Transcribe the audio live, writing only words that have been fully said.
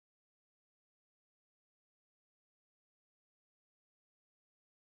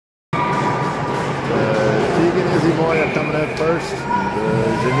first.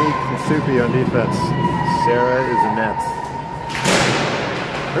 Janique and Soupy on defense. Sarah is in nets.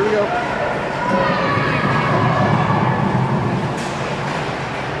 Here we go.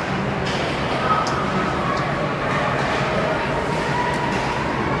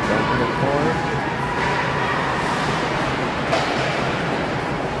 Jump in the corner.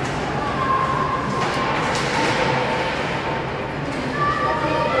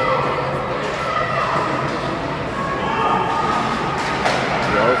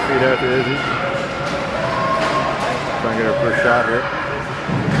 Feed out to Izzy. Try and get her first shot here.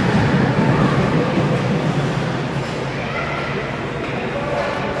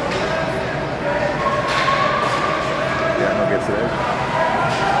 Gatineau gets it out.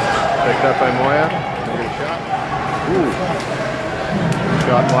 Picked up by Moya. Get a shot. Ooh.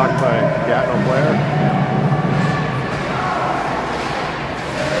 Shot blocked by Gatineau player.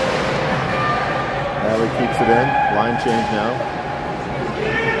 Allie keeps it in. Line change now.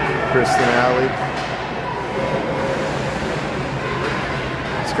 Kristen Alley.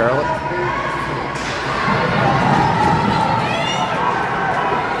 Scarlett.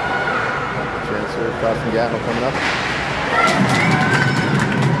 Chance here across from Gatineau coming up.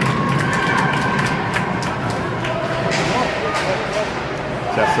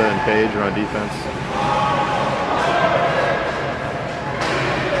 Tessa and Paige are on defense.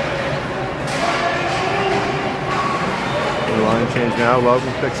 Line change now.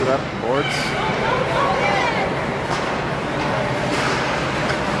 Logan picks it up. Boards.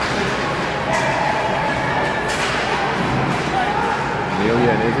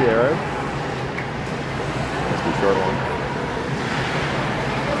 Amelia and Izzy are out. Must be a short one.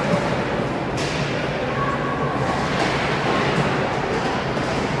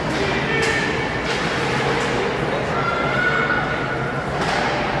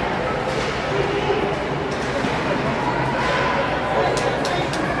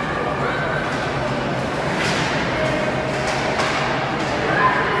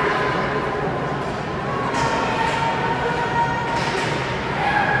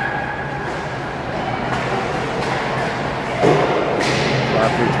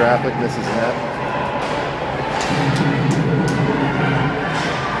 Traffic, misses net.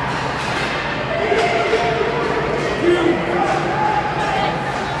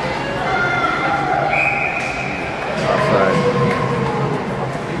 Offside.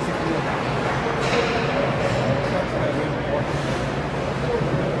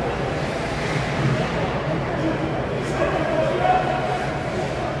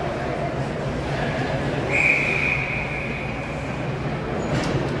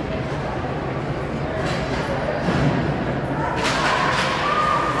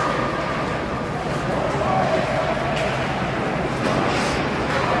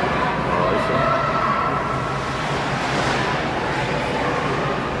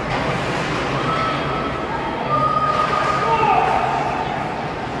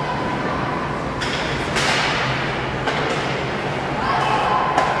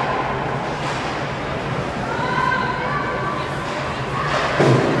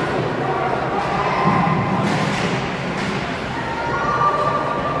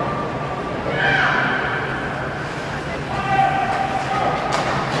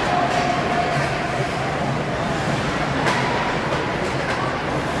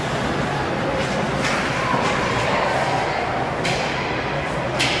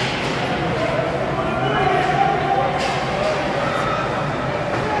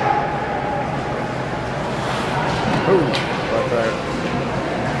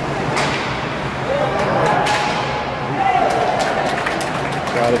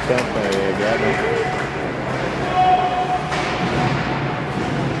 Shot attempt by Gatineau.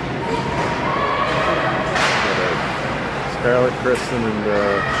 Scarlett, Kristen, and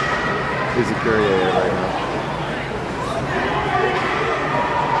Izzy Courier right now.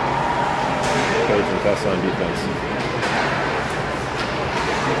 Paige and Tessa on defense.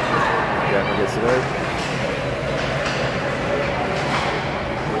 Gatineau gets it out.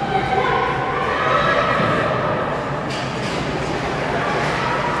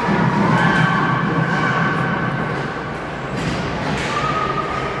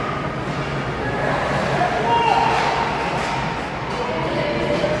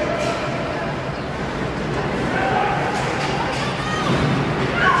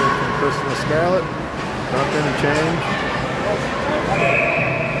 Scarlett, dump in and change.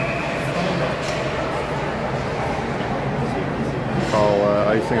 Call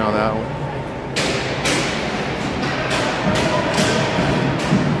icing on that one.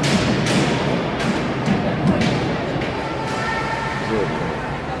 Good.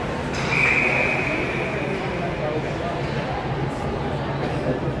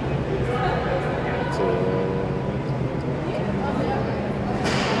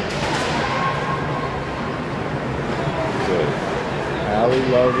 Ali,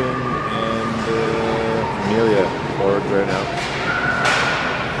 Logan, and Amelia forwards right now.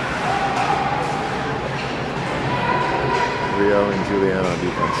 Rio and Juliana on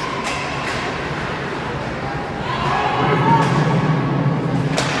defense.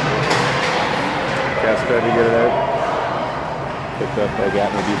 Cass tried to get it out. Picked up by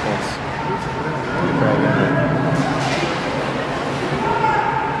Gatineau defense.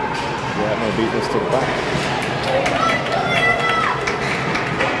 Gatineau beat us to the back.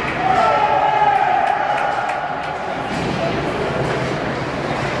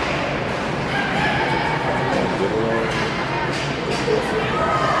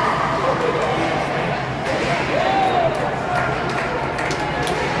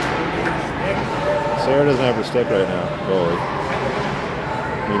 Sarah doesn't have her stick right now, goalie.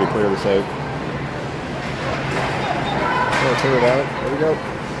 Need to clear this out. Oh, clear it out. There we go.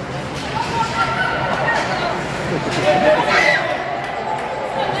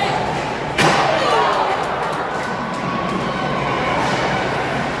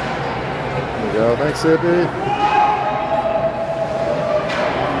 There we go. Thanks, Sydney.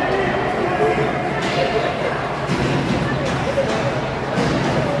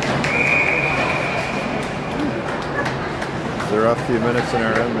 They're off a few minutes in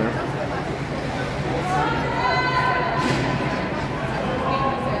our end there.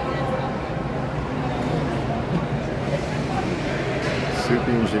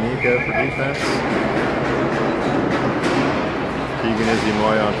 Soupy and Janique out for defense. Keegan Izzy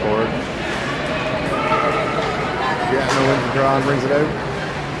Moy on forward. Gatineau wins the draw and brings it out.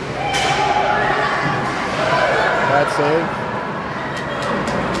 Bad save.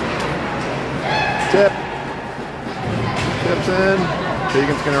 Tip. Tips in.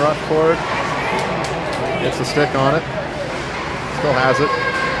 Keegan's going to rush forward. Gets the stick on it. Still has it.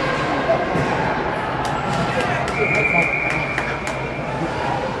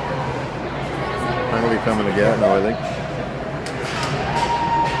 Finally coming to Gatineau, I think.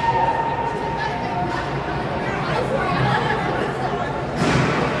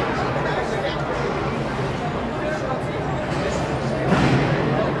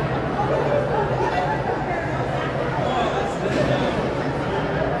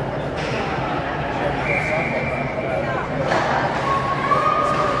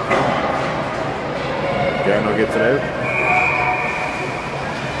 Gatineau gets it out.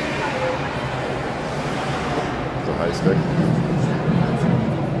 It's a high stick.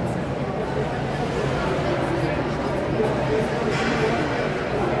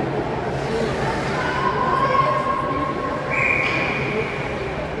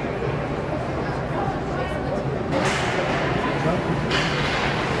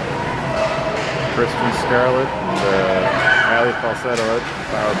 Kristen Scarlett and Ali Falsetto out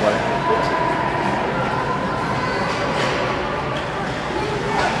power play.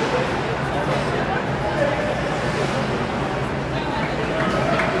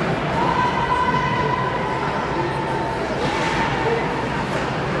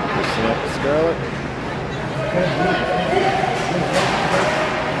 Scarlett.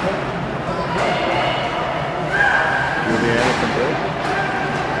 Juliana comes out.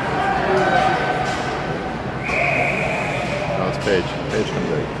 No, it's Paige. Paige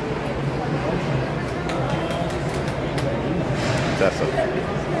comes out. Tessa.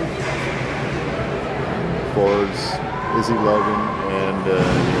 Forwards, Izzy Logan and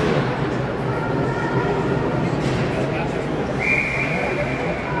Amelia.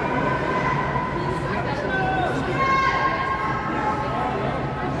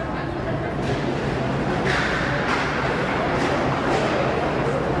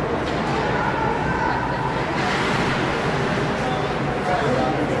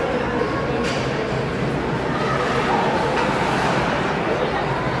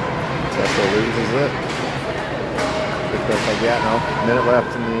 Loses it. Picked up by Gatineau. Minute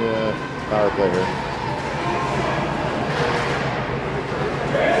left in the power play here.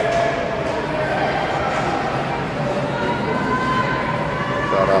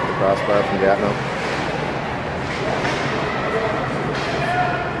 Shot off the crossbar from Gatineau.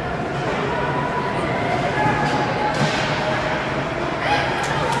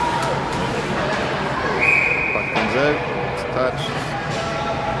 Puck comes out. It's touched.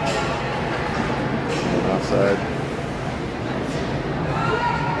 Offside.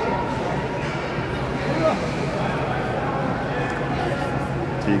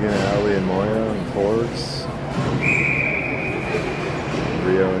 Keegan, Ali, and Moya and forwards.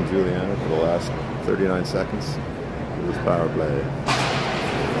 Rio and Juliana for the last 39 seconds of this power play.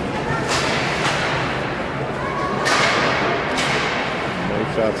 No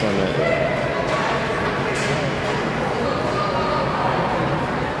shots on that yet.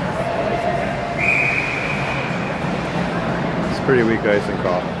 pretty weak icing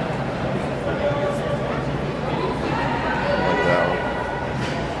call. Like that one.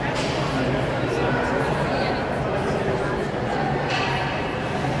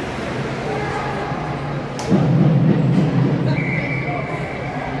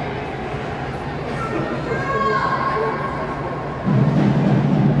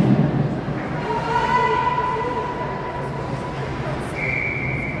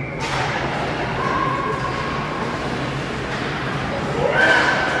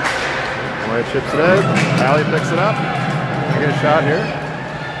 Chips it out. Allie picks it up. I get a shot here.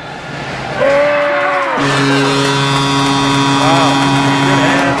 Wow. Good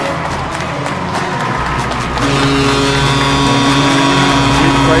hand.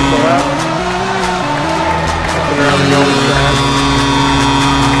 Deep right to left. Up and around the goal stand.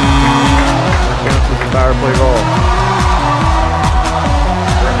 That counts as a power play goal.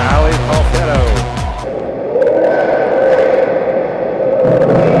 For Allie Falsetto.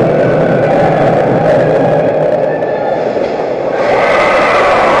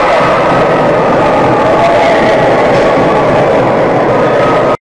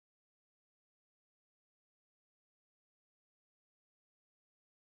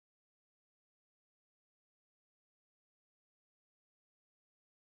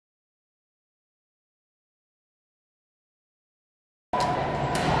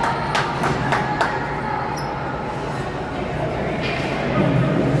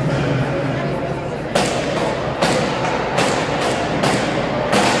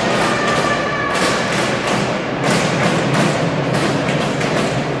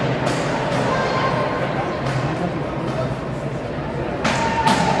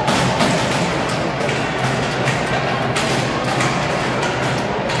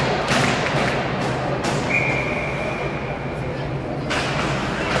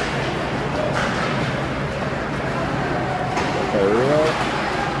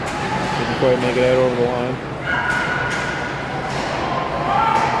 Quite make it out over the line.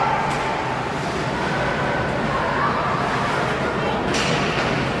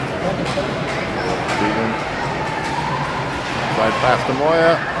 Steven. Side pass to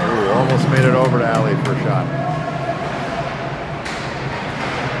Moya. Ooh, almost made it over to Allie for a shot.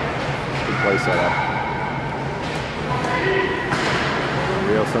 Good play setup.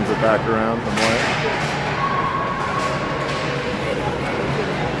 Rio sends it back around to Moya.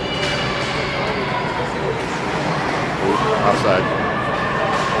 Offside.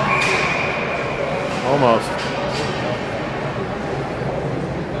 Almost.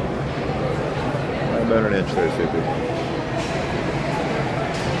 About an inch there, CP.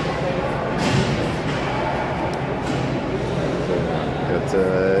 Got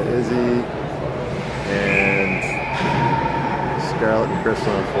Izzy and Scarlett and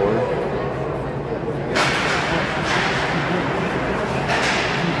Kristen on forward.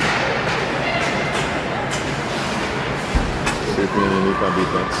 Soup and Unique on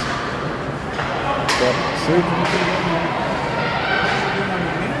defense. Soup.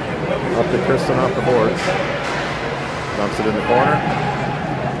 Up to Kristen off the boards. Dumps it in the corner.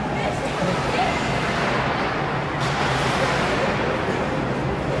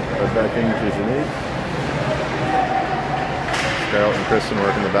 Right back in to Unique. Scarlett and Kristen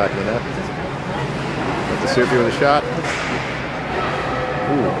working the back of the net. Up to Soupy with a shot.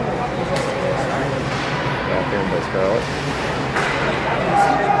 Ooh. Back in by Scarlett.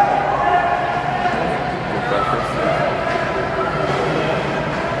 Good pressure.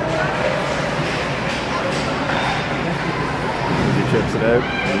 He chips it out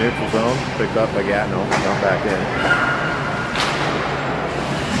in the neutral zone, picked up by Gatineau, not back in.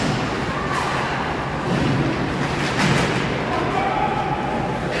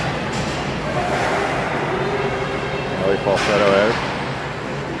 Ellie Falsetto out.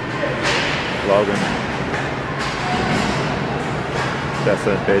 Logan. Tessa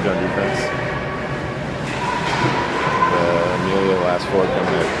and Paige on defense. Amelia, last forward,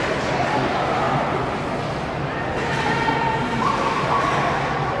 coming out.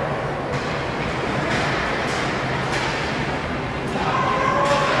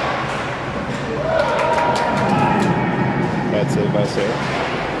 That's it by Sarah.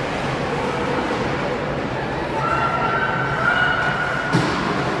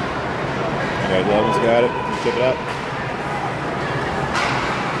 Alright, Logan's got it. Tip it up.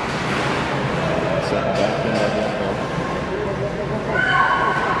 Setting back in by Gatineau.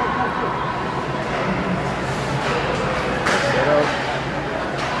 Set out.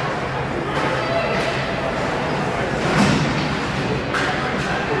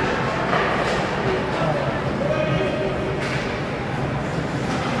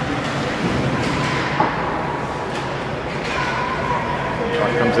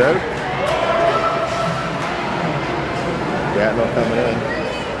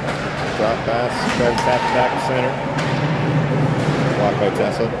 Drop pass, try to tap back to center. Blocked by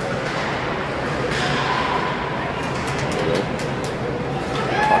Tessa. There we go.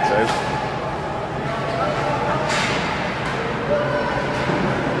 Puck's out.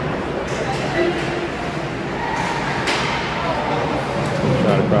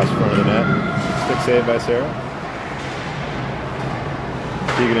 Shot across the front of the net. Stick save by Sarah.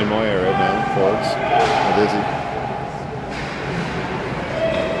 Tegan and Moya right now, forwards. With Izzy.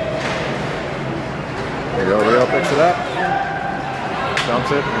 There you go, Leo picks it up.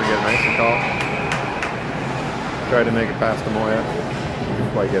 Dumps it, and we get a nice call. Tried to make it past to Moya.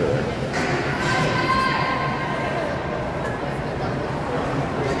 Didn't quite get it there.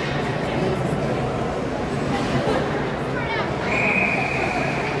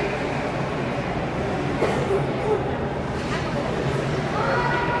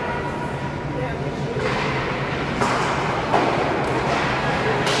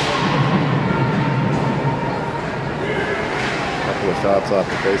 Shots off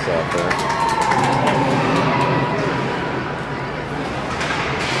the face-off there.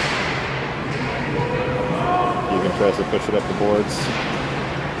 Keegan tries to push it up the boards.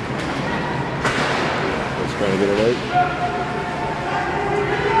 Just trying to get it out.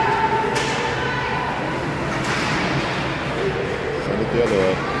 Send it the other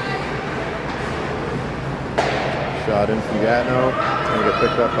way. Shot in from Gatineau. It's going to get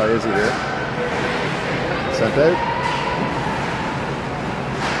picked up by Izzy here. Sent out.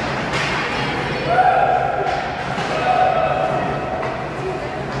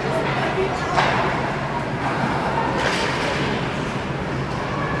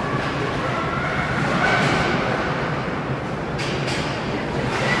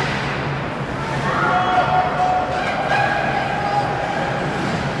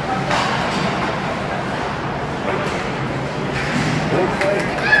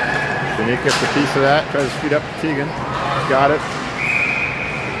 Nick gets a piece of that, tries to feed up to Tegan. Got it.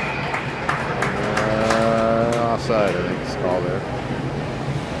 Offside, I think it's called there.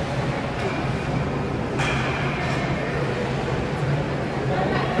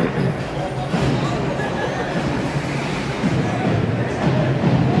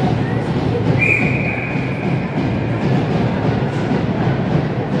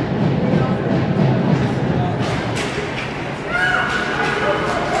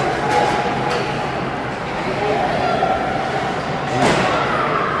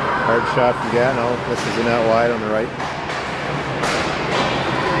 Shot from Gatineau. This is an out wide on the right.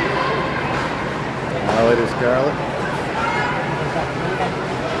 Now it is Scarlett.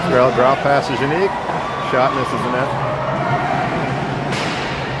 Scarlett drop pass is unique. Shot misses the net.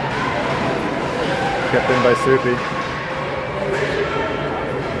 Kept in by Soupy.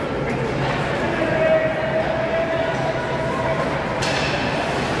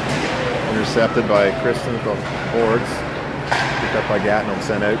 Intercepted by Kristen with the boards. Picked up by Gatineau and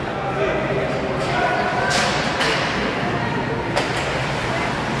sent out.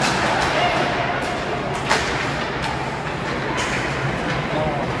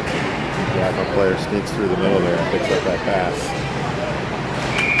 Gatineau player sneaks through the middle there and picks up that pass.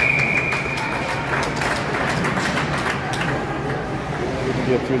 Didn't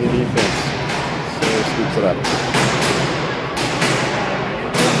get through the defense, so he scoops it up.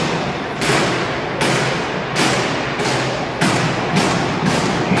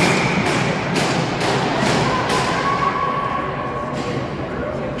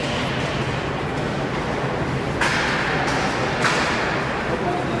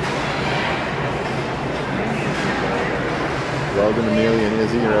 Logan, Amelia, and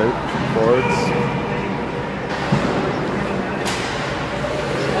Izzy are out forwards.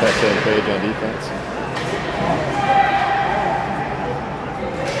 Tessa and Paige on defense.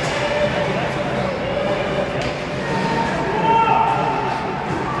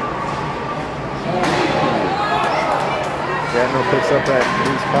 Gatineau picks up that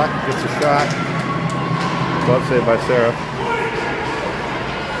loose puck, gets a shot. Glove save by Sarah.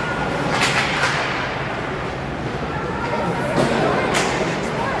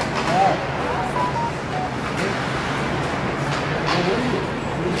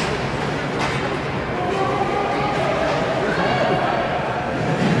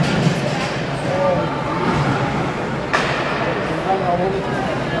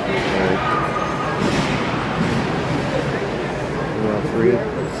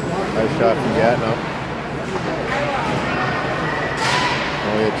 Nice shot from Gatineau.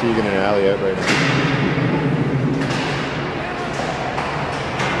 Only a Tegan and Allie out right now.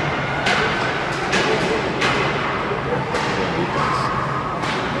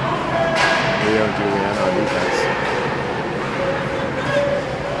 Leo and Juliana on defense.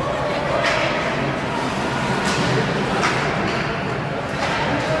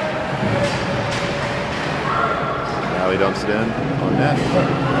 dumps it in on net.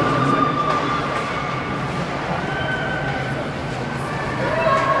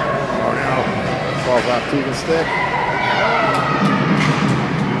 Oh no, falls off Tegan's stick.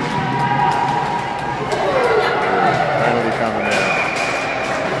 Penalty coming there.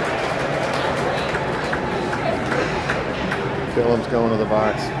 Killam's going to the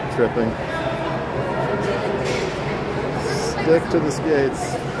box, tripping. Stick to the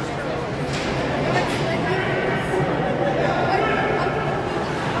skates.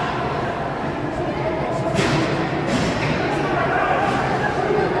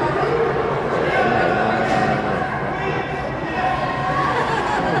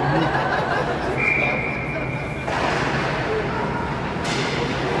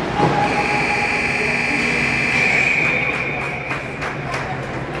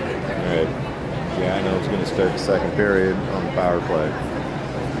 Gatino's going to start the second period on the power play.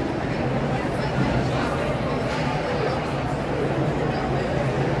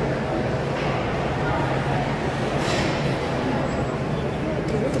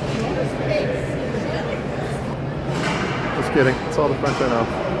 Just kidding. It's all the French I know.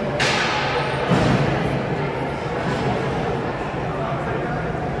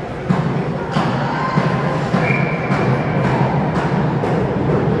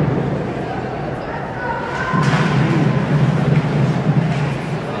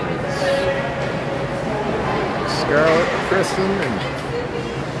 And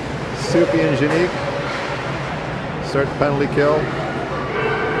Soupy and Janique start the penalty kill.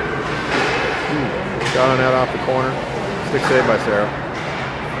 Shot on that off the corner. Stick saved by Sarah.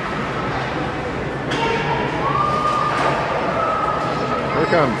 Here it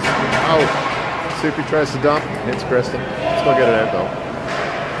comes. Oh, Soupy tries to dump, hits Kristen. Still get it out though.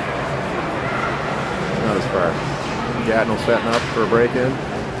 Not as far. Gatineau setting up for a break-in.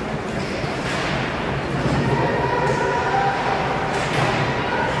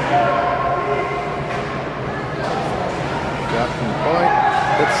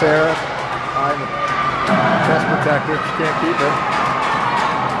 Hits Sarah, high in the chest protector, she can't keep it.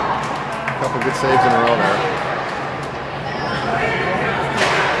 A couple good saves in a row there.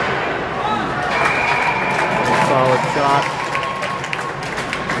 Solid shot,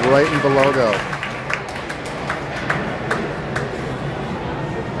 right in the logo.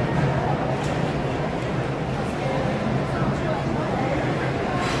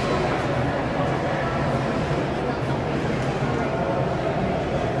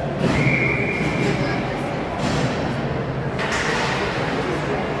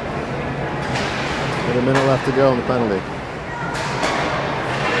 A minute left to go in the penalty.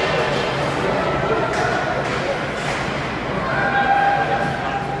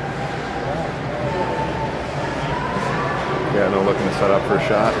 Gatineau looking to set up for a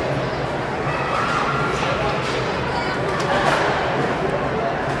shot.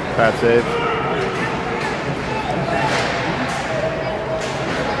 Pat save.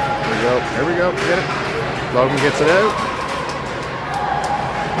 Here we go. Here we go. Get it. Logan gets it out.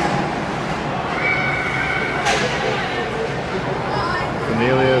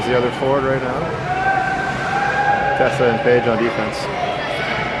 Amelia is the other forward right now. Tessa and Paige on defense.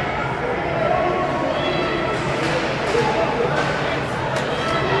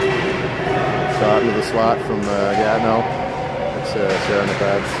 Shot into the slot from Gatineau. It's Sarah in the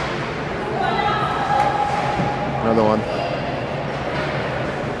pads. Another one.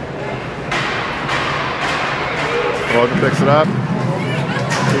 Logan picks it up.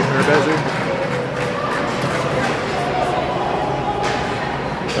 Keeping her busy.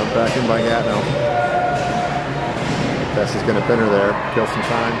 Jump back in by Gatineau. Tessa's going to pin her there. Kill some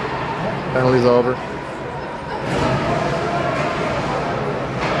time. Penalty's over.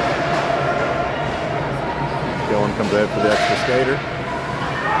 Killam comes out for the extra skater.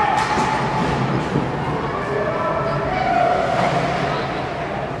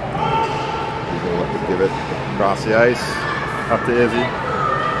 He's going to look to give it across the ice. Up to Izzy.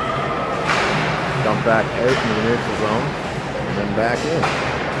 Dump back out into the neutral zone. And then back in.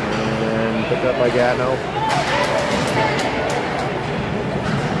 And picked up by Gatineau.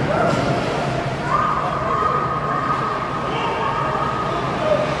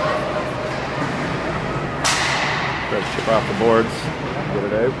 Try to chip off the boards, get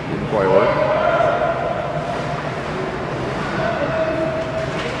it out. Didn't quite work.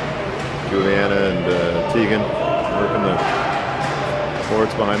 Juliana and Tegan working the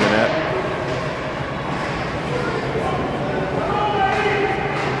boards behind the net.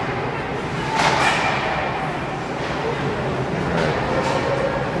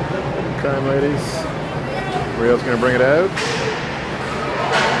 Time, ladies. Rio's going to bring it out.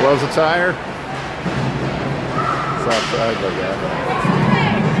 Blows the tire. offside by Gatineau.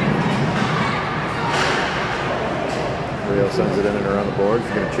 Rio sends it in and around the boards.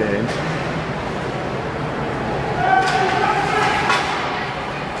 He's going to change.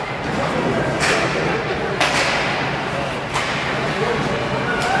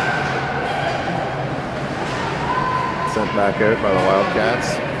 Sent back out by the Wildcats.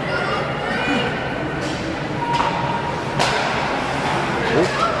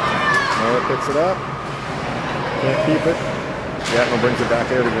 Cholette picks it up. Can't keep it. Gatineau brings it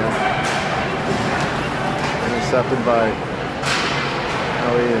back out again. Intercepted by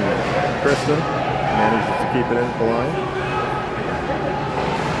Ali and Kristen. Manages to keep it in at the line.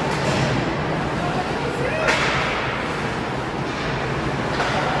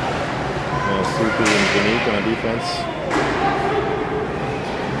 Soupy and Janique on defense.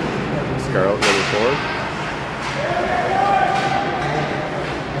 Scarlett ready forward.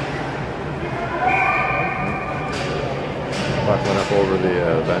 Puck went up over the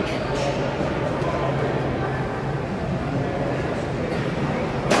bench.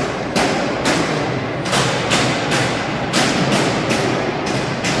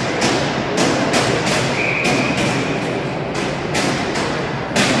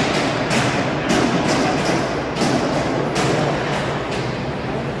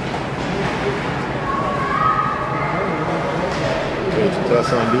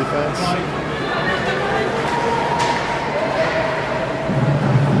 Us on defense.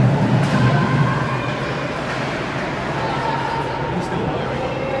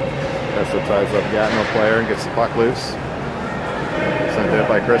 Tessa ties up Gatineau player and gets the puck loose. Sent out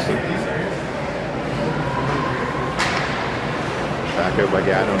by Kristen. Back out by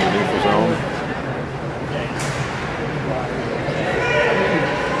Gatineau underneath his own.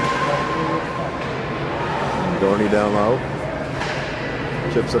 Dorney down low.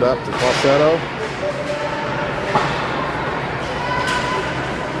 Chips it up to Falsetto.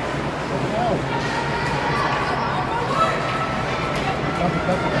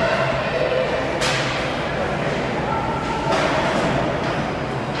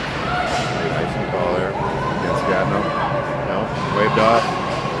 Nice call there against Gatineau. No, waved off.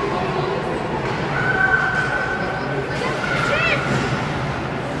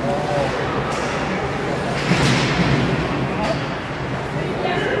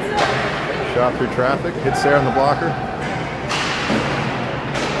 Shot through traffic, hits there on the blocker.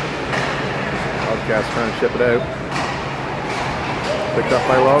 Wildcats trying to chip it out. Picked up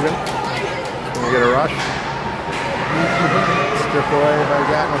by Logan. Gonna get a rush. Stripped away by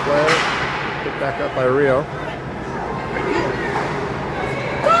Gatineau player. Picked back up by Rio.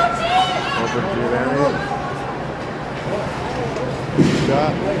 Over to Giovanni.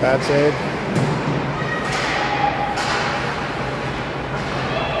 Shot, bad save.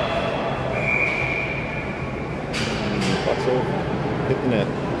 Hit the net.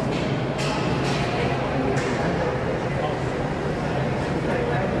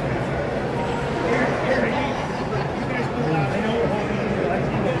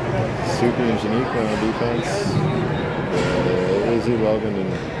 Soupy and Janique on defense. Izzy, Logan,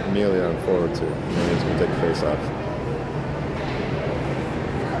 and Amelia on forward too. Amelia's going to take the face off.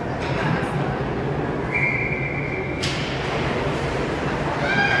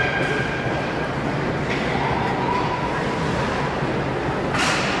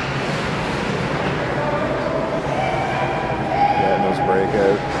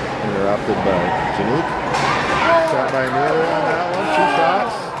 Breakout interrupted by Janique. Shot by Amelia on that one. 2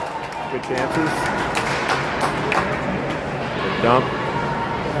 shots. Good chances. Good dump.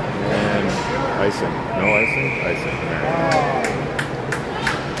 And icing. No icing? Icing.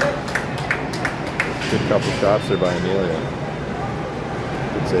 Good couple shots there by Amelia.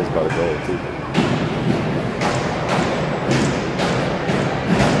 Good saves by the goal too.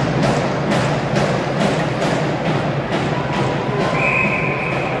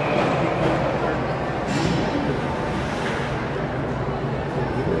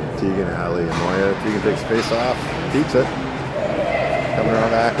 Tegan, Ali, and Moya. Tegan takes face off, keeps it. Coming around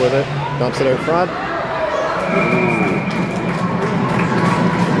back with it, dumps it out front. Ooh.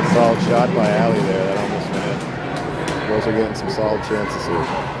 Solid shot by Ali there, that almost went in. Girls are getting some solid chances here.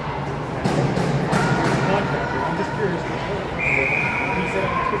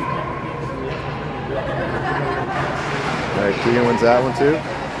 Alright, Tegan wins that one too.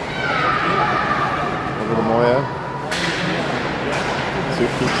 Over to Moya.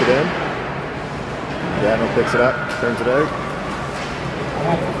 Keeps it in. Gatineau picks it up, turns it out.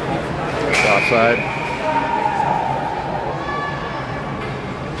 It's offside.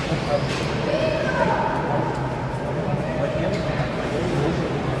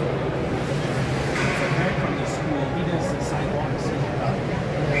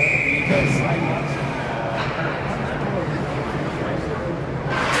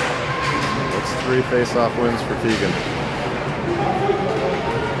 3 face-off wins for Keegan.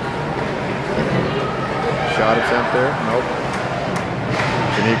 Shot attempt there. Nope.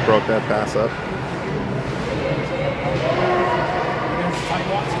 Janique broke that pass up.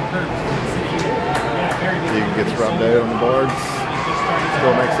 Keegan gets rubbed out on the boards.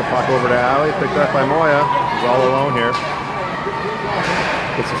 Still makes the puck over to Allie. Picked up by Moya. He's all alone here.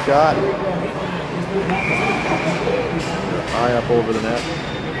 Gets a shot. High up over the net.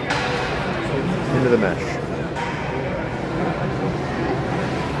 Into the mesh.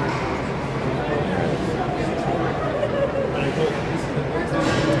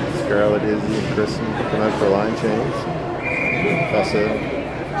 Scarlett, Izzy, and Kristen come out for a line change. Tessa,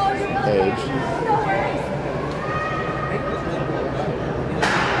 Paige.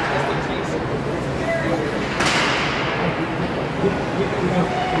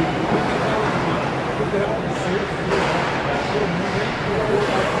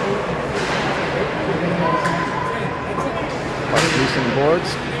 Decent boards.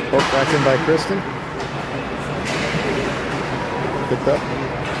 Poked back in by Kristen. Picked up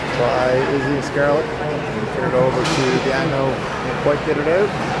by Izzy and Scarlett. And turned over to Gatineau. Can't quite get it out.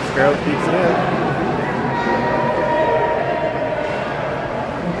 Scarlett keeps it in.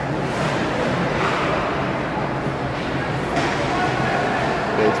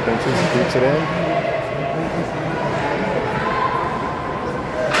 Bates pinches and keeps it in.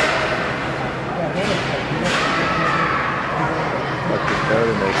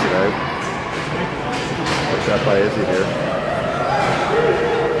 Barely makes it out. Picked up by Izzy here.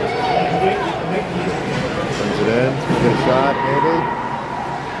 Brings it in. Get a shot, maybe.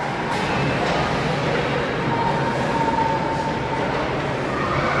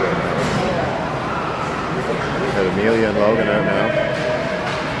 Got Amelia and Logan out now.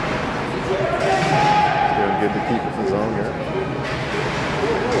 Doing good to keep it in zone here.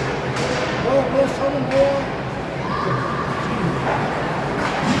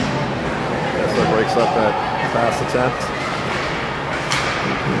 Breaks up that pass attempt.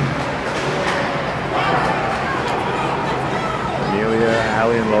 Amelia,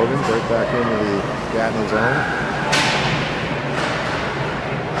 Allie, and Logan right back into the Gatineau zone.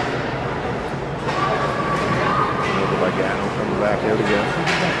 Over by Gatineau, coming back out again.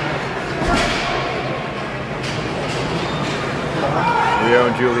 Rio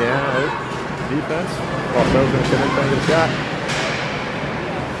and Juliana out. Defense. Falsetto's going to come in and get a shot.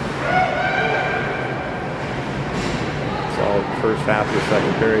 First half of the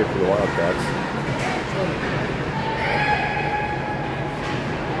second period for the Wildcats.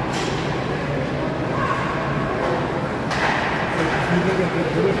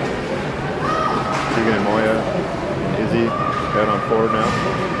 Keegan and Moya and Izzy out on forward now.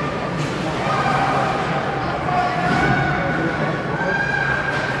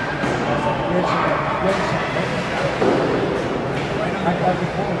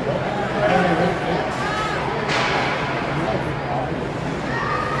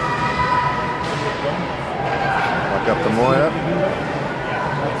 Up to Moya.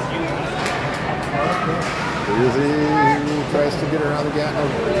 Izzy tries to get around the Gatineau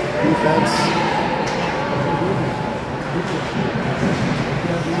defense.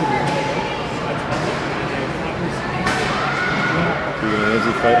 Keegan and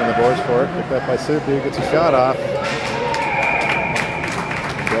Izzy fighting on the boards for it. Picked up by Soupy. Gets a shot off.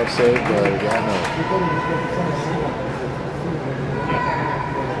 Glove saved by Gatineau.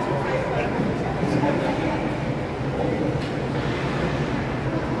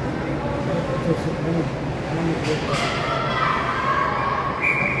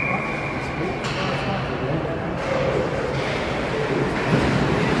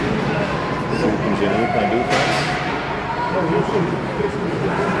 Janique on defense.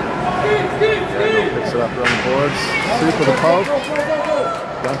 Picks it up on the boards. Soup with a poke.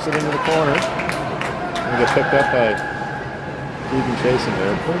 Dumps it into the corner. And get picked up by Keegan chasing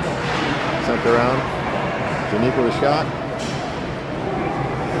there. Sent around. Janique with a shot.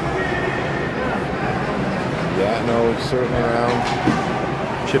 Gatineau circling around.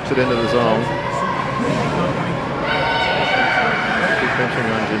 Chips it into the zone. Keep pinching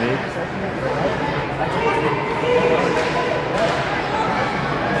on Janique.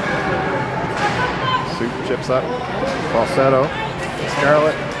 Soup chips up. Falsetto.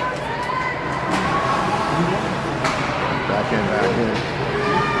 Scarlett. Back in.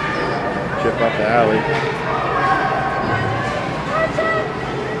 Chip up to Allie.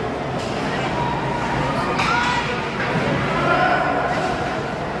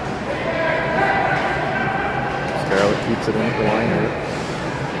 Scarlett keeps it in at the line here.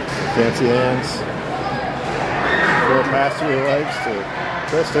 Fancy hands. Throw it past through the legs to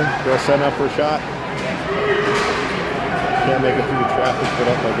Kristen, girl setting up for a shot. Can't make it through the traffic put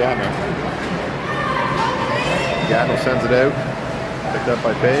up by Gatineau. Gatineau sends it out. Picked up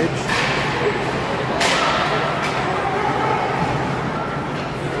by Paige.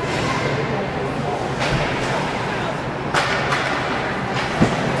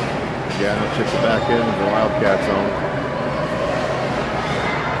 Gatineau chips it back in the Wildcat zone.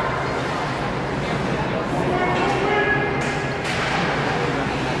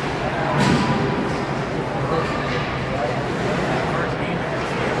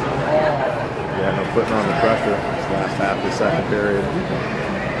 Putting on the pressure this last half of the second period.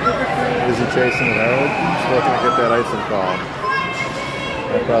 Busy chasing it hard. Still can't get that icing call.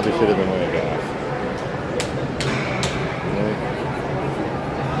 That probably should have been waved off.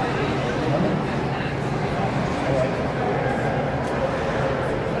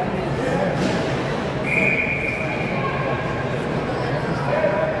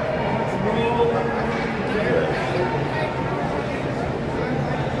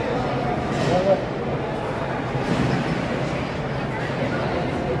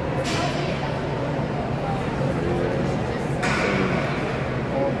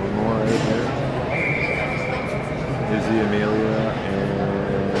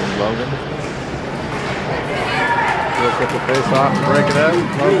 Face off and break it out.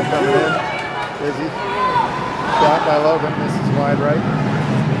 Logan coming in. Busy. Shot by Logan. This is wide right.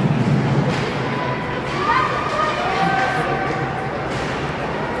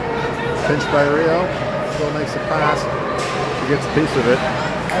 Pinched by Rio. Still makes a pass. She gets a piece of it.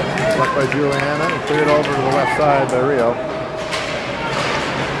 Left by Juliana and cleared over to the left side by Rio.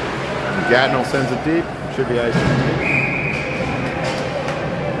 Gatineau sends it deep. Should be icing.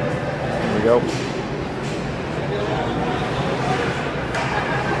 There we go.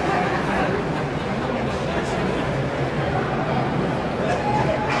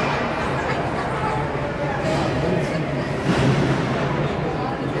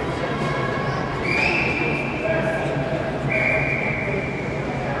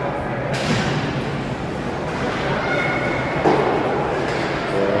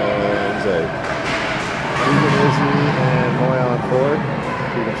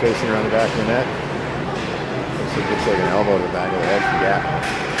 Chasing around the back of the net. Looks like an elbow to the back of the head for Gatineau.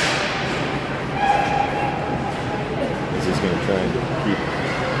 He's just going to try and keep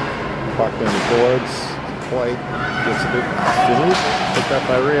puck down the boards. White gets a big Denise. Picked up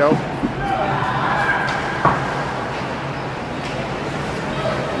by Rio.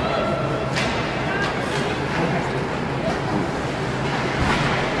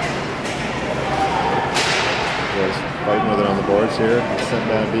 Fighting with it on the boards here. Sent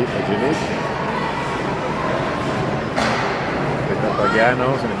down deep by Janique. Picked up by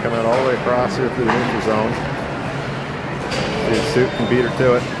Gatineau. Going to come out all the way across here through the neutral zone. See if Suit can beat her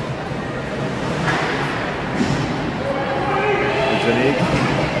to it. Janique.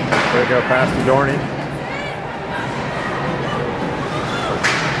 Break out past to Dorney.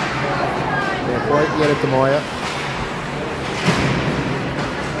 Can't quite get it to Moya.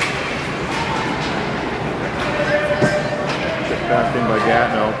 Back in by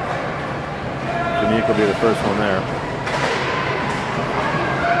Gatineau. Janique will be the first one there.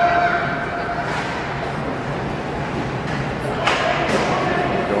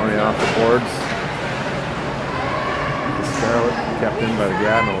 Dorney off the boards. Scarlett kept in by the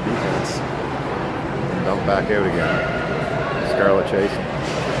Gatineau defense. And dumped back out again. Scarlett chasing.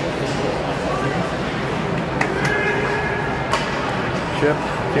 Chip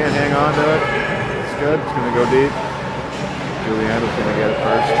can't hang on to it. It's good. It's going to go deep. Juliana's going to get it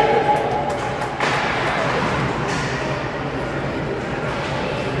first.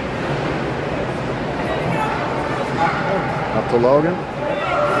 Up to Logan.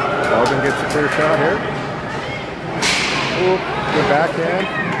 Logan gets a clear shot here. Ooh, good backhand.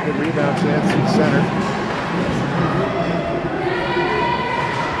 Good rebound chance in the center.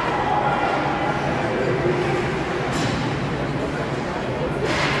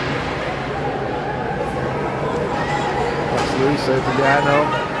 Save for Gatineau.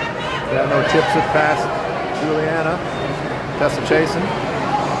 Gatineau chips it past Juliana. Tessa chasing.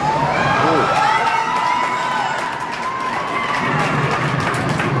 Ooh.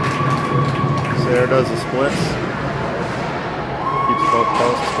 Sarah does the splits. Keeps both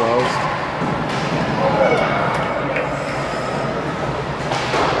posts closed.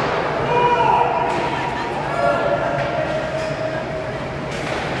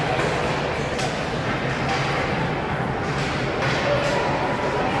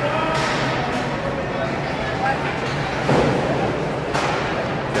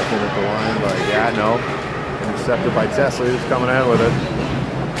 At the line by Gatineau. Intercepted by Tesla, who's coming out with it.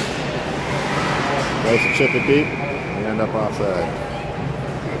 Nice and chip it deep. And end up offside.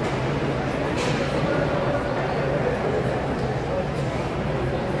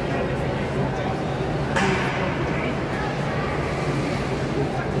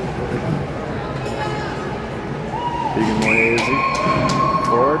 Keegan more easy.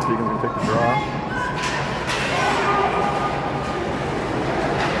 Forward. Keegan can take the draw.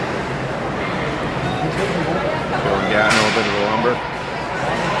 Going Gatineau a bit of a lumber.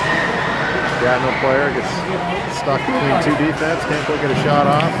 Gatineau player gets stuck between two defense. Can't quite get a shot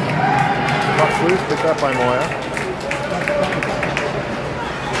off. Puck's loose. Picked up by Moya.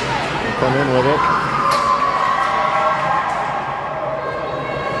 Can come in with it.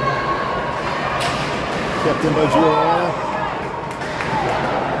 Kept in by Juliana.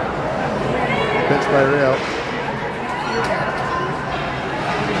 Pitch by Rio.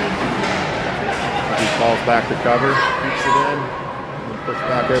 He falls back to cover, keeps it in, and pushed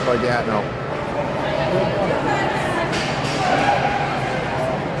back out by Gatineau.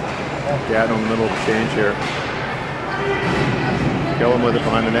 Gatineau in the middle of the change here. Killam with it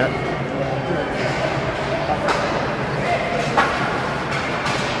behind the net.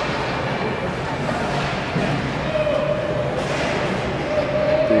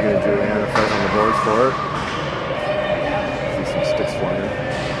 Tegan and Juliana fighting on the boards for it. See some sticks flying.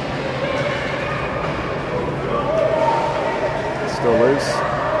 Still loose.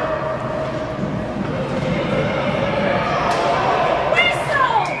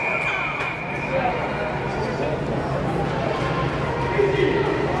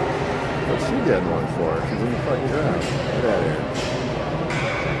 What's she getting one for? She's in the fucking ground. Get out of here.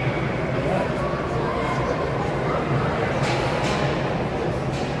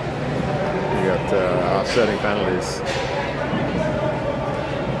 You got offsetting penalties.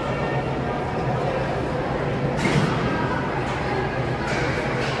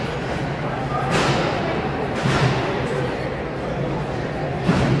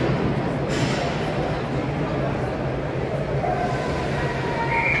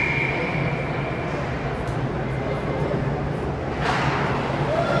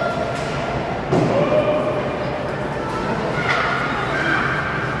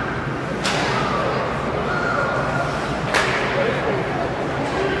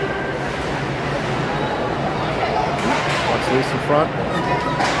 Loose in front,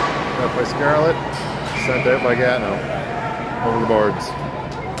 got by Scarlett, sent out by Gatineau, over the boards.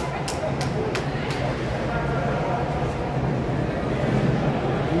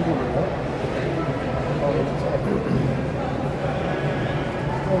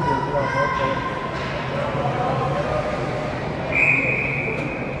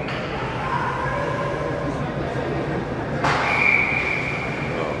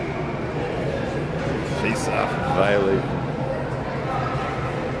 Face off, violate.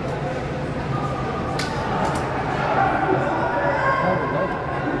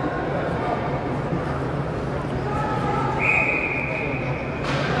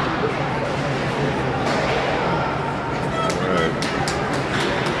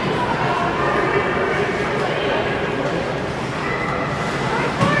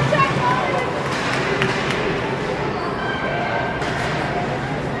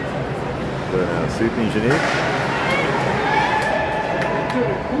 Suitney Janique,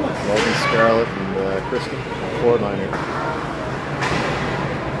 Logan, Scarlett, and Kristen, forward line here.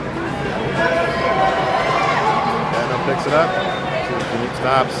 Gatineau picks it up. Janique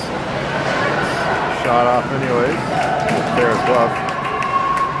stops. Shot off anyways. Fair's glove.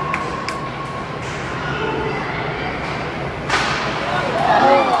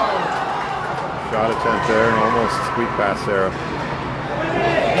 Shot attempt there and almost squeaked past Sarah.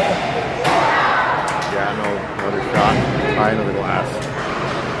 Gatineau, another shot, high into the glass.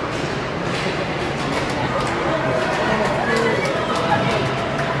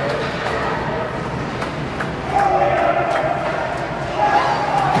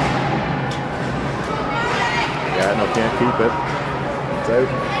 Gatineau can't keep it. It's out.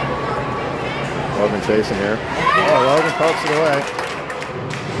 Logan chasing here. Oh, Logan pokes it away.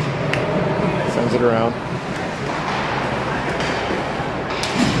 Sends it around.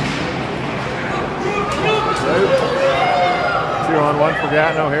 Out. 2-on-1 for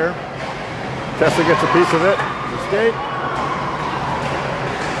Gatineau here. Tessa gets a piece of it. Escape.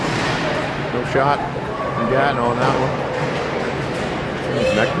 No shot from Gatineau on that one.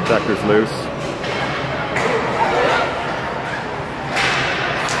 His neck protector's loose.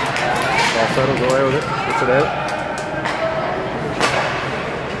 Falsetto's away with it. Gets it out.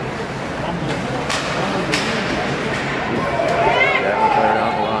 Gatineau player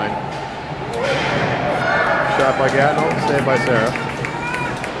down the line. Shot by Gatineau, saved by Sarah.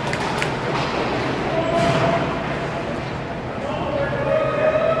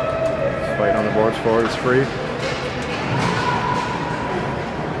 Forwards forward is free.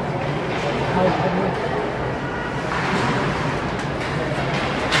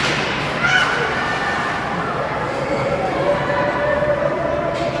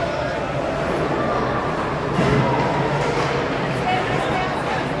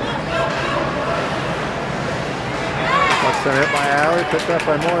 Sent hit by Alley, picked up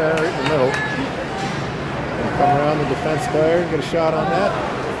by Moya right in the middle. Gonna come around the defense player and get a shot on that.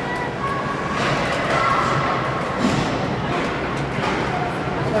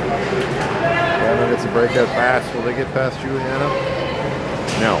 Gatineau gets a breakout pass. Will they get past Juliana?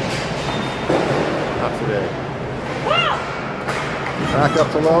 No. Not today. Back up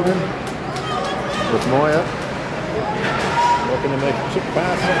to Logan with Moya. Looking to make a chip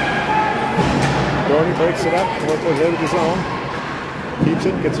pass. Dorney breaks it up, goes out of his own, keeps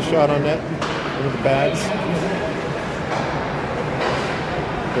it, gets a shot on net, into the pads.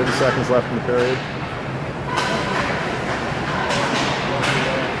 30 seconds left in the period.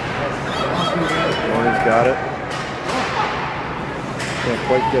 Dorney's got it. Can't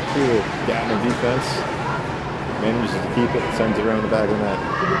quite get through the Gatineau defense. Manages to keep it, sends it around the back of the net.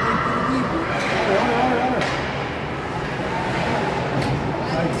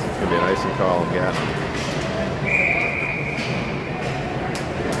 It's going to be an icing call on Gatineau.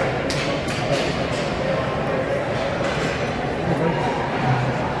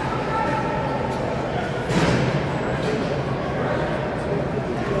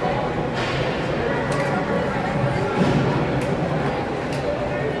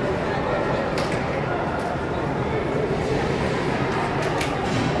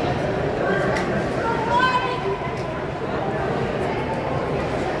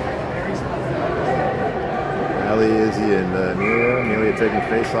 Izzy and Amelia taking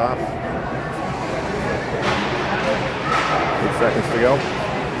face off. 8 seconds to go.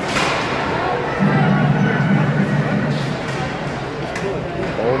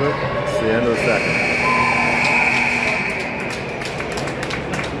 Hold it. It's the end of the second.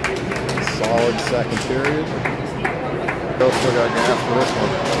 Solid second period. Still got gas for this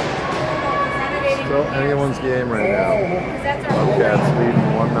one. Still anyone's game right now. Wildcats leading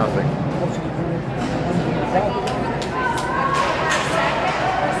 1-0.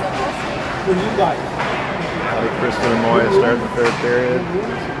 Kristen and Moya starting the third period.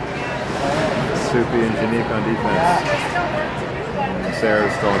 Soupy and Janique on defense.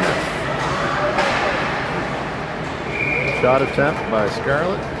 Sarah's still in there. Shot attempt by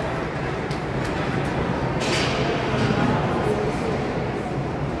Scarlett.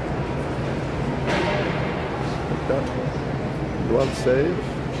 Picked up. Glove save.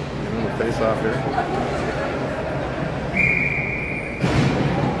 Getting the face off here.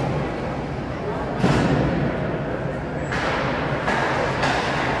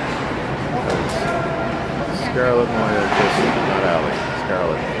 Scarlett Moya, just not Allie.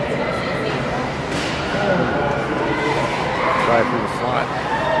 Scarlett. Try through the slot.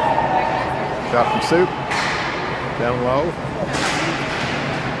 Shot from Soup. Down low.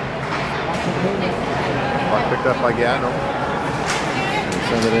 Puck picked up by Gatineau.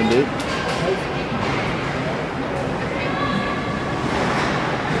 Send it in deep.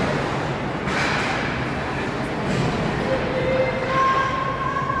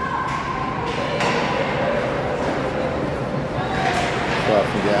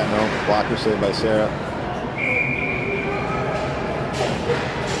 From Gatineau, blocker saved by Sarah.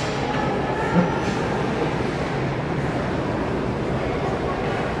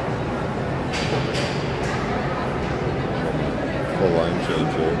 Full line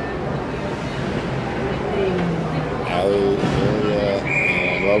change here. Allie, Amelia,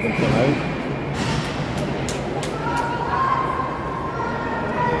 and Logan come out.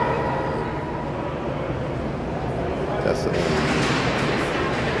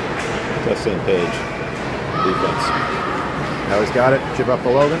 Tessa and Page. Defense. Now he's got it. Chip up to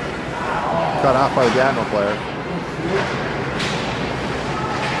Logan. Cut off by the Gatineau player.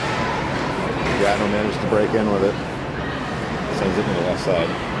 Gatineau managed to break in with it. Sends it to the left side.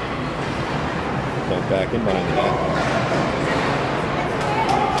 Dump back in behind the net.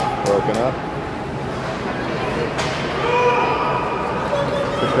 Broken up.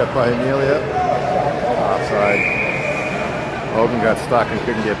 Picked up by Amelia. Offside. Logan got stuck and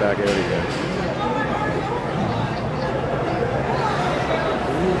couldn't get back out again.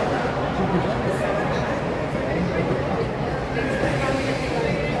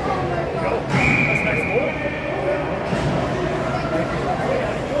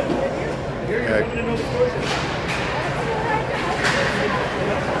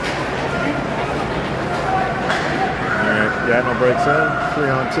 Alright, Gatineau breaks in,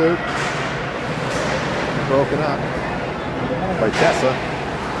 3-on-2. broken up by Tessa.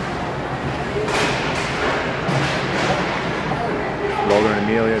 Logan and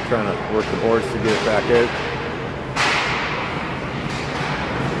Amelia trying to work the boards to get it back out.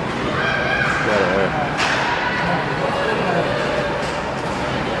 Got it there.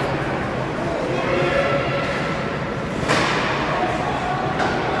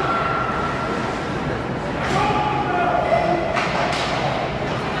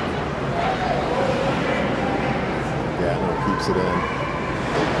 Gatineau keeps it in.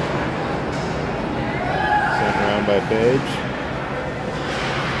 Sent around by Page.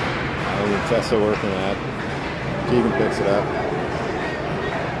 Tessa working that. Keegan picks it up.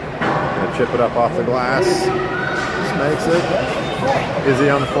 Gonna chip it up off the glass. Just makes it. Izzy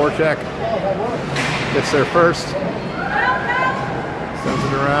on the forecheck. Gets there first. Sends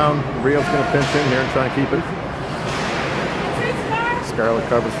it around. Rio's gonna pinch in here and try and keep it. Scarlett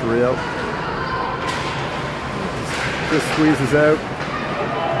covers for Rio. Just squeezes out.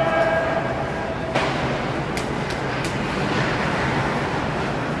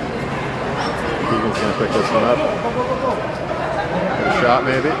 Keegan's gonna pick this one up. Get a shot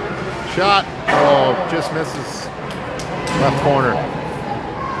maybe. Shot! Oh, just misses. Left corner.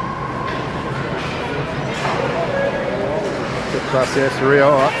 Good across the ice to Rio.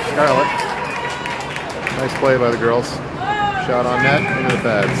 Oh, Scarlett. Nice play by the girls. Shot on net, into the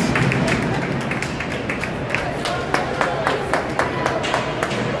pads.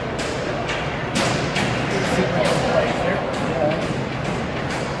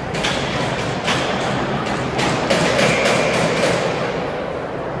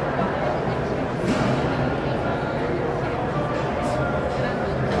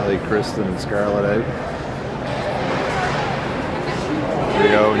 Kristen and Scarlett out.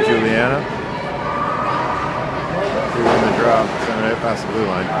 Rio and Juliana. Two women drop, send it out past the blue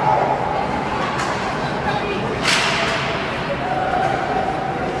line.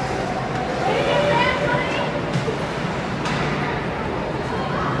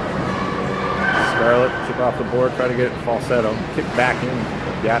 Scarlett chip off the board, try to get it falsetto, kick back in,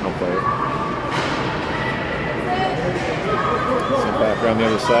 Gatineau player. Sent back around the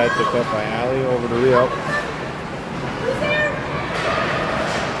other side, picked up by Allie, over to Rio.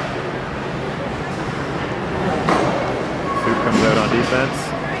 Soup comes out on defense.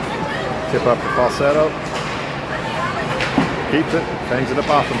 Chip up the falsetto. Keeps it, bangs it up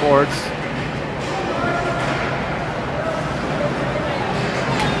off the boards.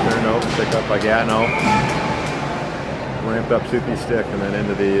 Turn over, pick up by Gatineau. Ramped up Soupy's stick and then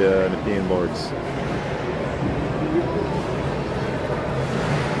into the Nepean boards.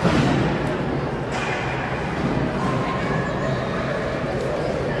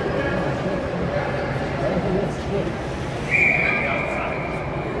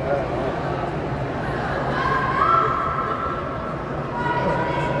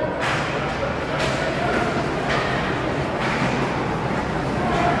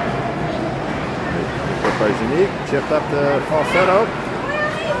 Chipped up the falsetto.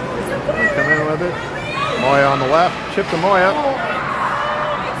 Come in with it. Moya on the left. Chip to Moya.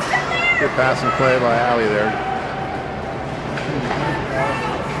 Good pass and play by Allie there.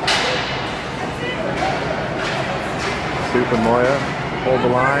 Soup and Moya hold the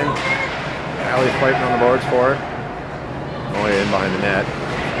line. Allie fighting on the boards for it. Moya in behind the net.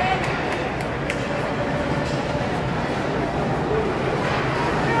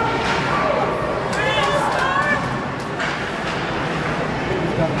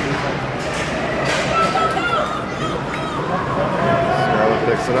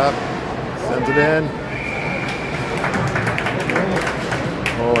 Picks it up, sends it in.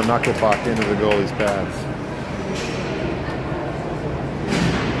 Oh, a knuckle puck into the goalie's pads.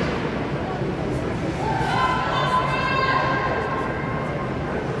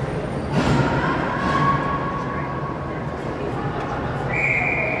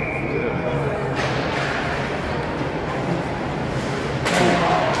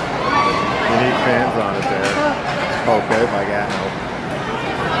 Unique fans on it there. Poke out by Gatineau.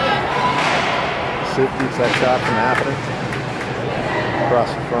 Soup keeps that shot from happening.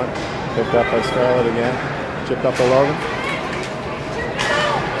 Across the front. Picked up by Scarlett again. Chipped up to Logan.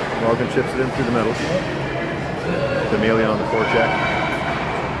 Logan chips it in through the middle. To Amelia on the forecheck.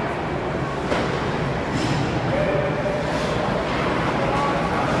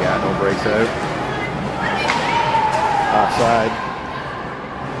 Gatineau breaks out. Offside.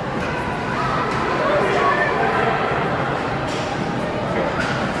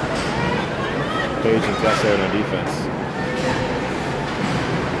 Page and Tess out on defense.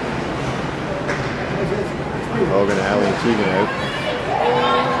 Logan, Allie, and Keegan out.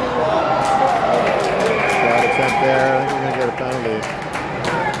 attempt there. I think we're going to get a penalty.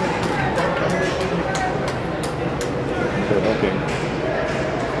 Good hooking.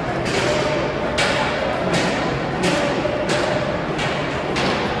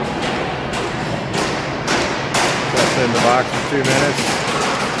 That's in the box for 2 minutes.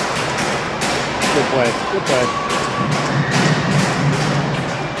 Good play. Good play.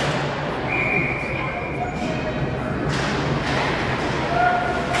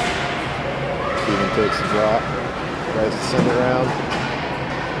 Takes a drop, tries to send it around.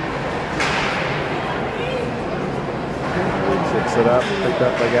 He tricks it up, picked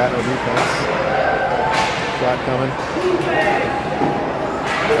up by Gatineau defense. Shot coming.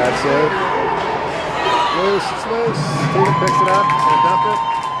 That's safe. Loose, it's loose. Tegan picks it up, and dump it.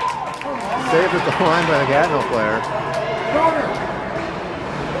 Saved at the line by the Gatineau player.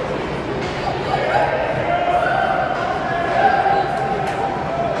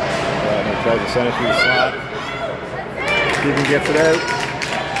 Tries to send it through the slot. Steven gets it out.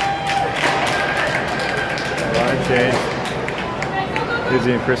 Line change.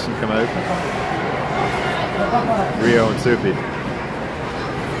 Izzy and Kristen come out. Rio and Soupy.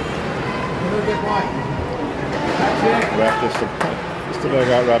 Ref just about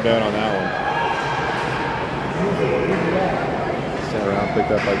got rubbed out on that one. Sent around,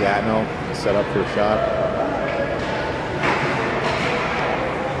 picked up by Gatineau. Set up for a shot.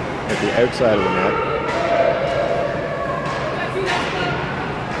 At the outside of the net.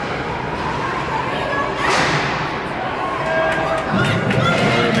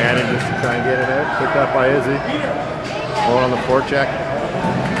 He manages to try and get it out. Picked up by Izzy. Going on the forecheck.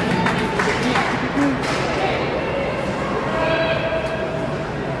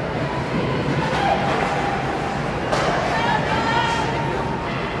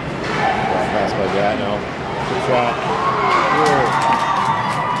 Pass by Gatineau. Good shot. Whoa.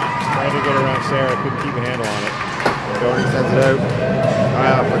 Trying to get around Sarah, couldn't keep a handle on it. Doherty sends it out.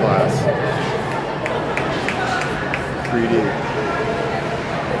 High off the glass. 3D.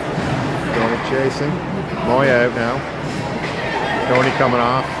 Doherty chasing. Moya out now. Doherty coming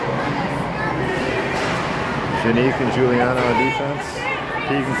off. Janique and Juliana on defense.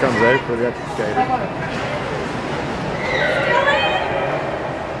 Tegan comes out for the extra skater.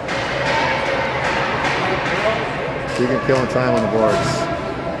 Tegan killing time on the boards.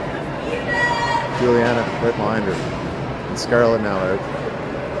 Juliana right behind her. And Scarlett now out.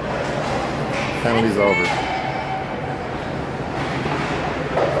 Penalty's over.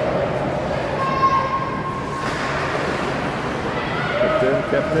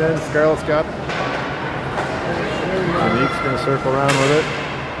 Kept in. Scarlett's got. Janique's going to circle around with it.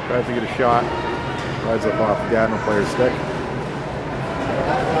 Tries to get a shot. Rides up off the Gatineau player's stick.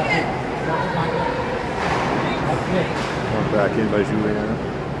 Back in by Juliana.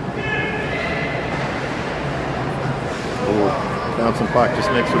 Ooh, bouncing puck just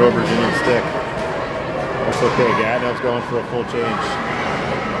makes it over Janique's stick. That's okay. Gatineau's going for a full change.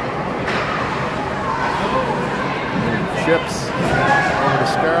 Chips over to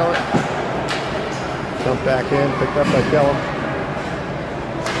Scarlett. Dump back in, picked up by Killam.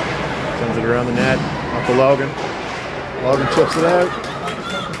 Sends it around the net, up to Logan. Logan chips it out.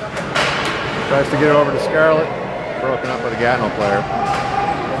 Tries to get it over to Scarlett. Broken up by the Gatineau player.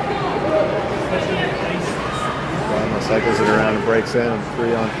 Gatineau cycles it around and breaks in, and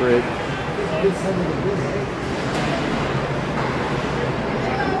 3-on-3.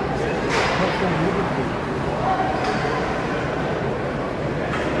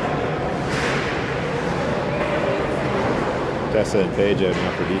 Tessa and Paige out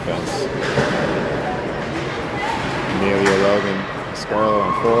now for defense. Amelia, Logan, Scarlett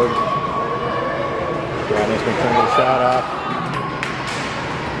on forward. Gatineau's going to turn the shot off.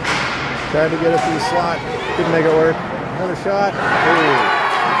 Tried to get it through the slot. Couldn't make it work. Another shot. Ooh.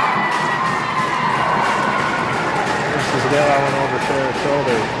 This is Dale went over Sarah's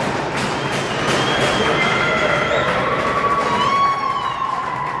shoulder.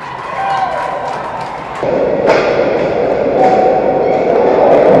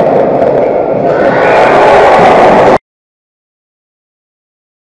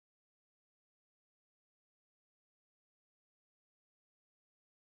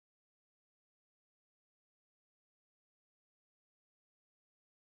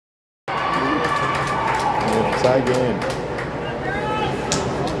 Tie game.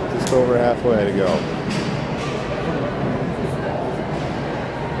 Just over halfway to go.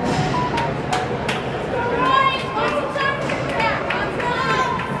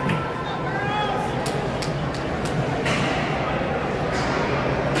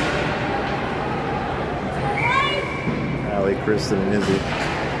 Allie, Kristen, and Izzy.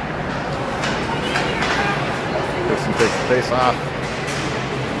 face off.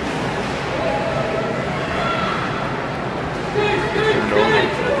 Turned over.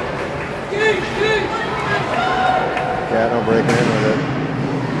 Gatineau breaking in with it.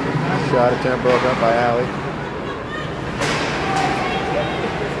 Shot attempt broke up by Alley.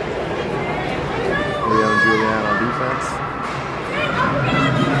 Leo and Julianne on defense.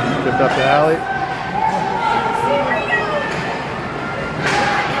 Tipped up to Alley.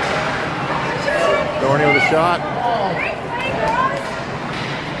 Dorney with a shot.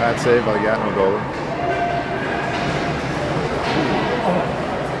 Bad save by the Gatineau goalie.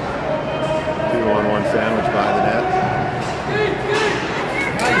 2-on-1 sandwich behind the net.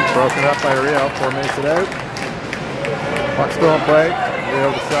 Broken up by Rio. 4 minutes it out. Puck still in play. Rio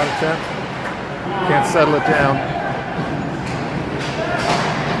with a shot attempt. Can't settle it down.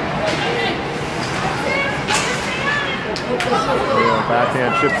 Rio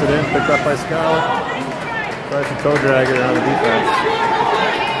backhand chips it in. Picked up by Scarlett. Tries to toe drag it around the defense.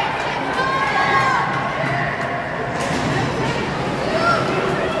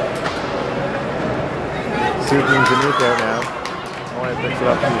 Suking Januko now. Only picks it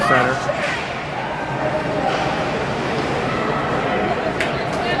up to the center.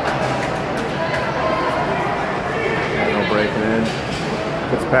 No breaking in.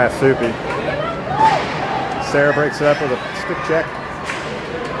 Gets past Soupy. Sarah breaks it up with a stick check.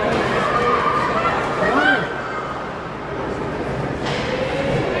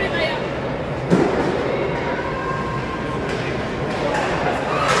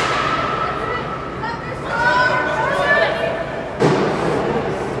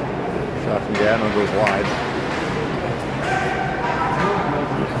 Gatineau goes wide.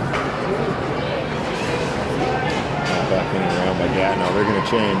 Back in and around by Gatineau. They're going to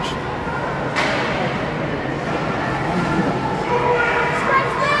change.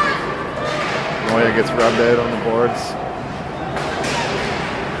 Moya gets rubbed out on the boards.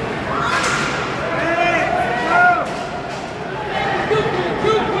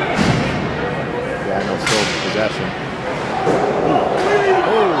 Gatineau still in possession.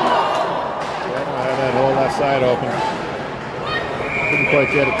 That whole left side open. Couldn't quite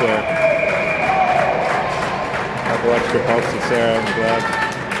get it there. Couple extra pokes at Sarah in the glove.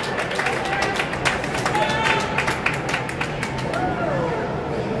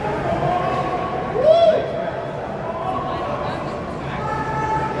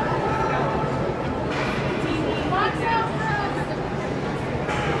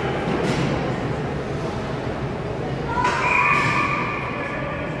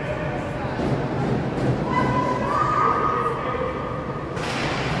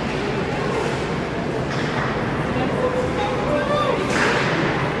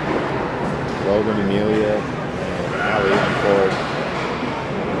 Logan, Amelia, and Allie on forward.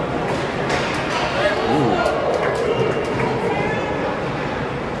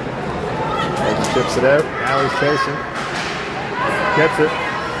 Logan chips it out. Allie's chasing. Gets it.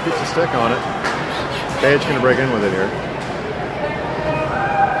 Keeps a stick on it. Paige going to break in with it here.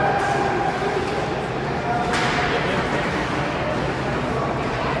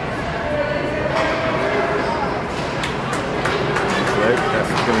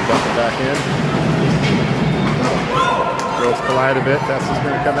 Going to dump it back in. Girls collide a bit. Tessa's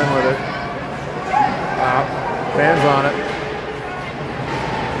going to come in with it. Fans on it.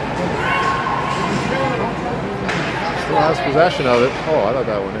 Still has possession of it. Oh, I thought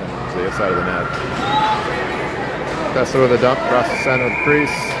that went in. It's the inside of the net. Tessa with a dump across the center of the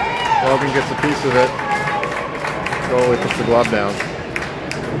crease. Logan gets a piece of it. Goalie puts the glove down.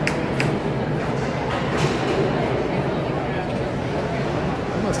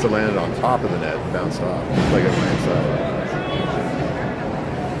 Must have landed on top of the net and bounced off. Looks like it went inside.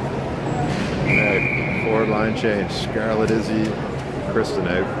 Okay, forward line change. Scarlett, Izzy, Kristen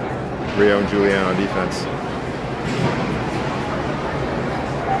out. Rio and Julianne on defense.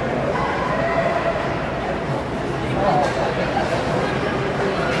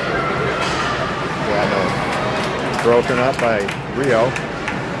 Gatineau broken up by Rio.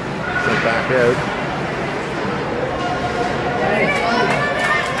 Sent back out.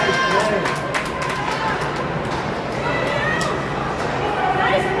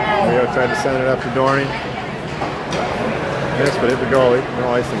 Rio tried to send it up to Dorney. Missed, but hit the goalie.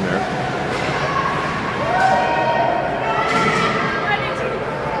 No icing there.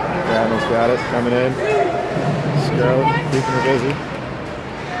 Gatineau's got it. Coming in. Scarlett keeping her busy.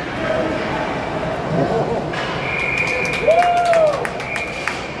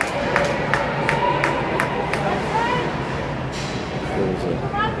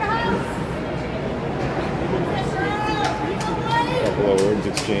 Words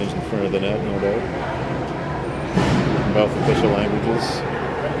exchanged in front of the net, no doubt. in both official languages.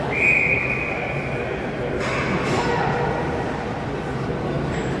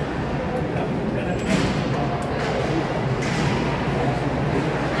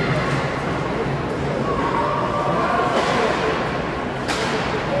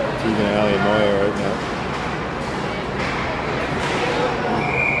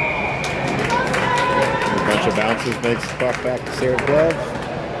 Bounces, makes the puck back to Sarah's glove.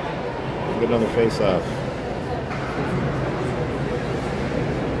 Get another face off.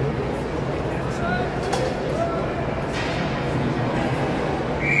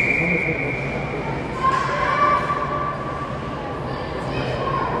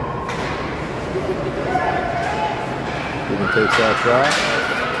 Keegan takes that shot.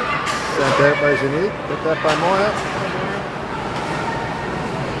 Sent out by Janique. Picked up by Moya.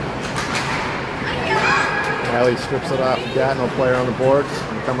 Allie strips it off the Gatineau player on the boards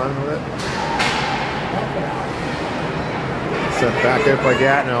and come on with it. Sent back out by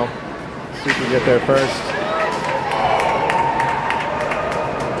Gatineau. See if we can get there first.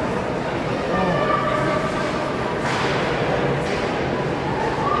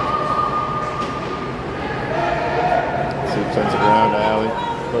 Soup sends it around to Allie.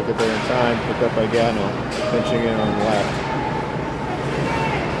 Look at there in time. Picked up by Gatineau. Pinching in on the left.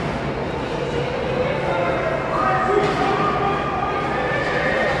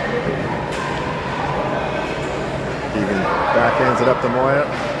 Backhands it up to Moya.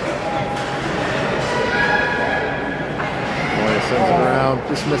 Moya sends it around.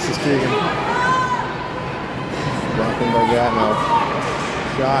 Just misses Keegan. Blocking by Gatineau.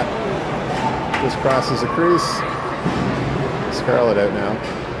 Shot. Just crosses the crease. Scarlett out now.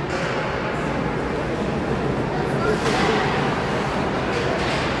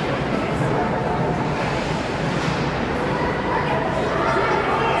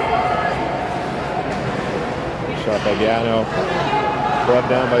 Shot by Gatineau, brought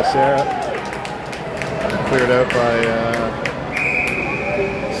down by Sarah, cleared out by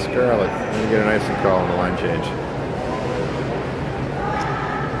Scarlett. And you get an icing call on the line change.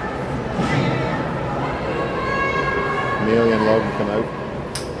 Amelia and Logan come out.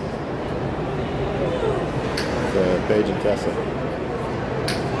 Paige and Tessa.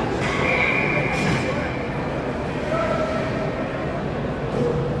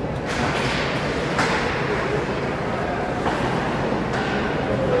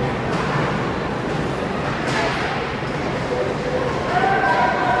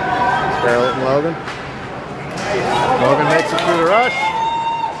 Scarlett and Logan. Logan makes it through the rush.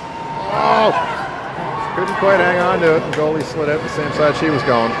 Oh! Couldn't quite hang on to it. The goalie slid out the same side she was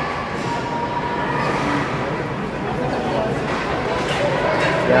going.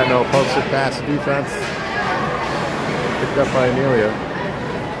 Gatineau pokes it past the defense. Picked up by Amelia.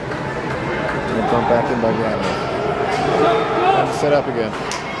 And then bumped back in by Gatineau. Time to set up again.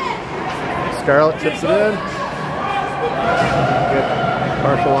 Scarlett tips it in. Good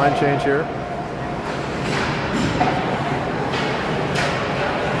partial line change here.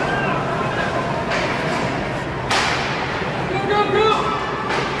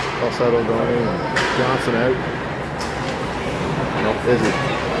 Falsetto going. Johnson out. Nope, Izzy.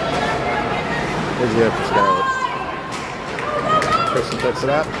 Izzy out for Scarlett. Kristen picks it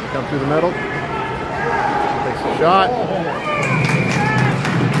up. Come through the middle. Takes a shot.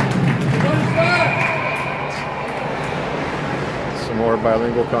 Some more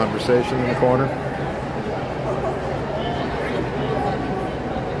bilingual conversation in the corner.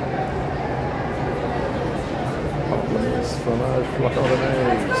 Compliments from our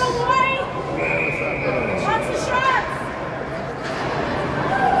Flocodonnaise. Lots of shots!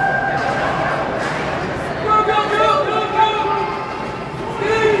 Go, go, go, go, go!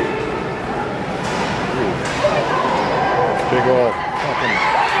 Steve! Big old fucking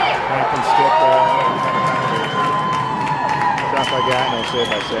stick there. Shot by Gatineau, saved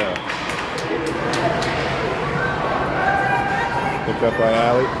by Sarah. Picked up by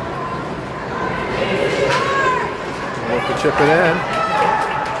Allie. Look to chip it in.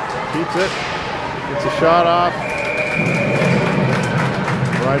 Keeps it. Gets a shot off.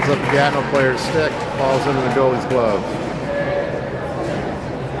 Rides up the Gatineau player's stick. Falls into the goalie's glove.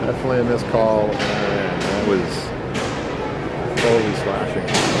 Definitely a missed call. And that was totally slashing.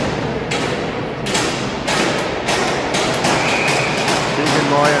 Keegan,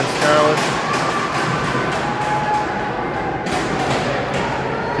 Moya, and Scarlett.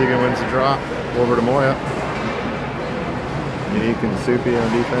 Keegan wins the draw. Over to Moya. Unique and Soupy on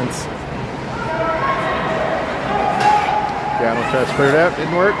defense. Gatineau tries to clear it out.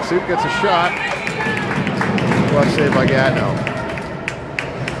 Didn't work. Soup gets a shot. Clutch save by Gatineau.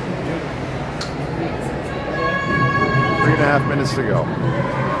 8.5 minutes to go.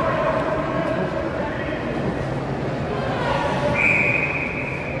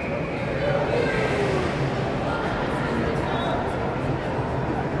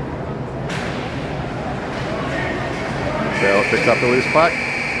 Bale picks up the loose puck.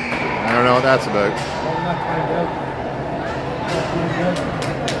 I don't know what that's about.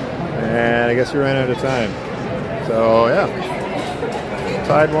 And I guess we ran out of time. So yeah,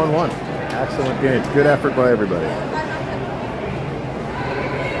 tied 1-1. Excellent game. Good effort by everybody.